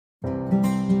If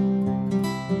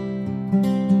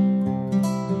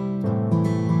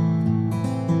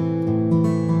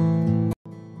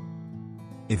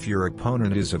your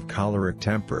opponent is of choleric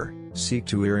temper, seek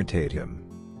to irritate him.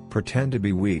 Pretend to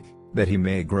be weak, that he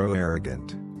may grow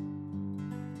arrogant.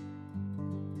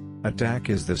 Attack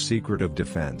is the secret of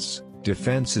defense.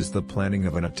 Defense is the planning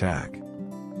of an attack.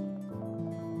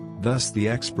 Thus the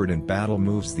expert in battle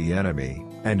moves the enemy,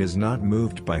 and is not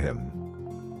moved by him.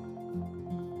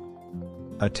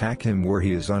 Attack him where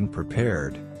he is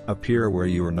unprepared, appear where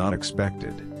you are not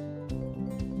expected.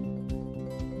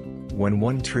 When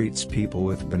one treats people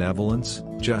with benevolence,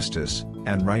 justice,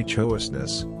 and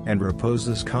righteousness, and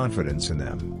reposes confidence in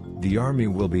them, the army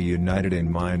will be united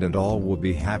in mind and all will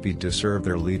be happy to serve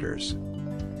their leaders.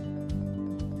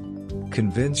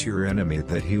 Convince your enemy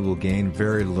that he will gain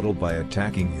very little by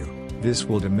attacking you. This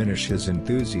will diminish his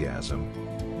enthusiasm.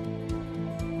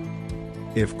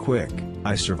 If quick,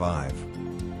 I survive.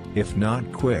 If not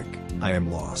quick, I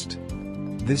am lost.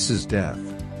 This is death.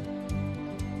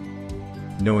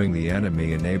 Knowing the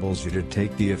enemy enables you to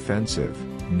take the offensive,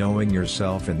 knowing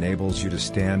yourself enables you to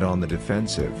stand on the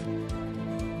defensive.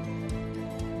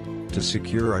 To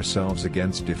secure ourselves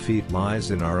against defeat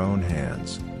lies in our own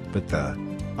hands, but the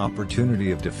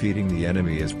opportunity of defeating the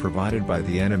enemy is provided by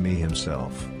the enemy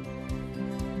himself.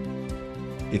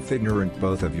 If ignorant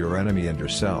both of your enemy and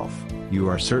yourself, you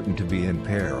are certain to be in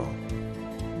peril.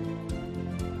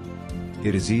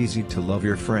 It is easy to love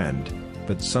your friend,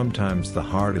 but sometimes the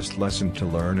hardest lesson to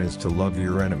learn is to love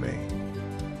your enemy.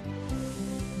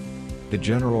 The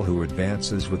general who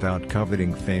advances without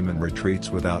coveting fame and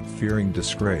retreats without fearing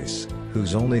disgrace,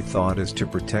 whose only thought is to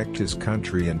protect his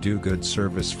country and do good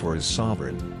service for his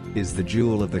sovereign, is the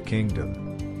jewel of the kingdom.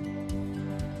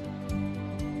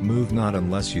 Move not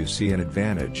unless you see an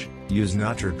advantage, use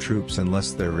not your troops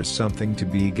unless there is something to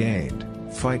be gained,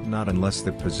 fight not unless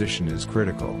the position is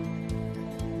critical.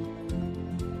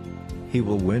 He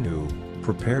will win who,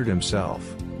 prepared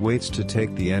himself, waits to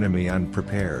take the enemy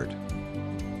unprepared.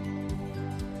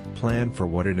 Plan for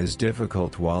what it is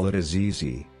difficult while it is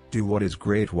easy, do what is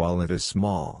great while it is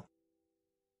small.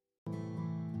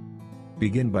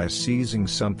 Begin by seizing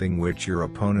something which your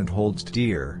opponent holds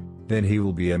dear, then he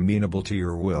will be amenable to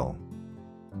your will.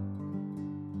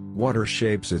 Water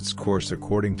shapes its course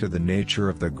according to the nature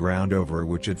of the ground over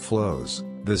which it flows.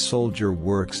 The soldier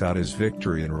works out his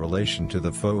victory in relation to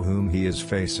the foe whom he is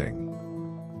facing.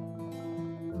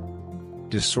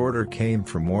 Disorder came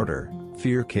from order,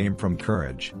 fear came from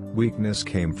courage, weakness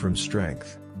came from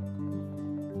strength.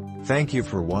 Thank you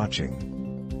for watching.